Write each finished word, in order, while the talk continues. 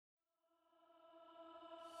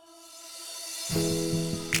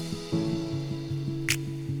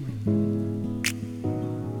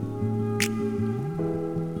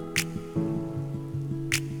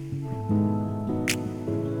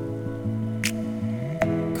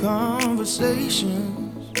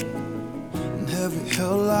conversations and heavy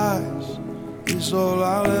held lies is all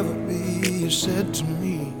I'll ever be. You said to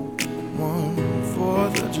me one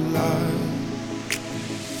 4th of July.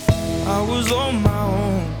 I was on my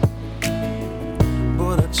own,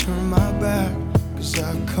 but I turned my back, 'cause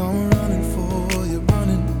I come running for you,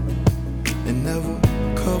 running and never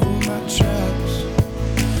cover my tracks.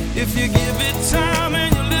 If you give it time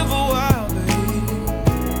and you live a while, babe,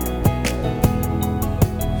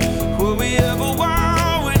 were we ever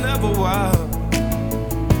wild? We never wild.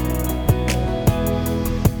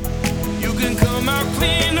 You can come out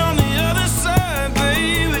clean on the other side,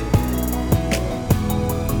 baby,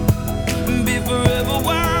 and be forever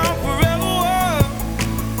wild, forever wild.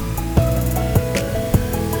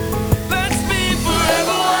 Let's be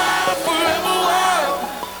forever wild, forever wild.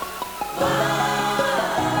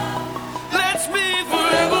 Let's be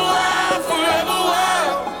forever wild, forever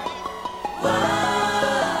wild.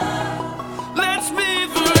 Let's be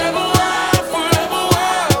forever wild, forever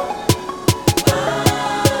wild.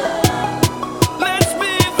 Let's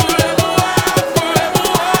be forever wild, forever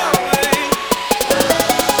wild, babe.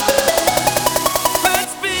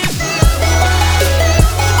 Let's be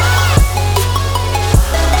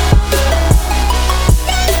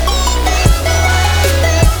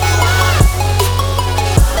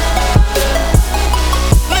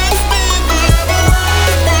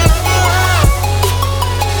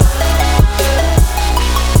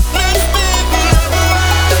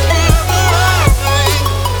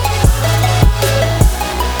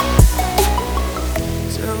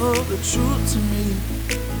tell the truth to me,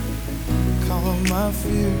 calm my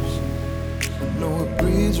fears. Know it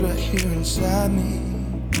breathes right here inside me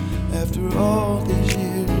after all these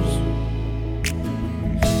years.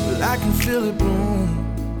 But I can feel it bloom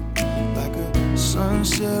like a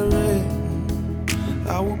sunset red.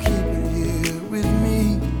 I will keep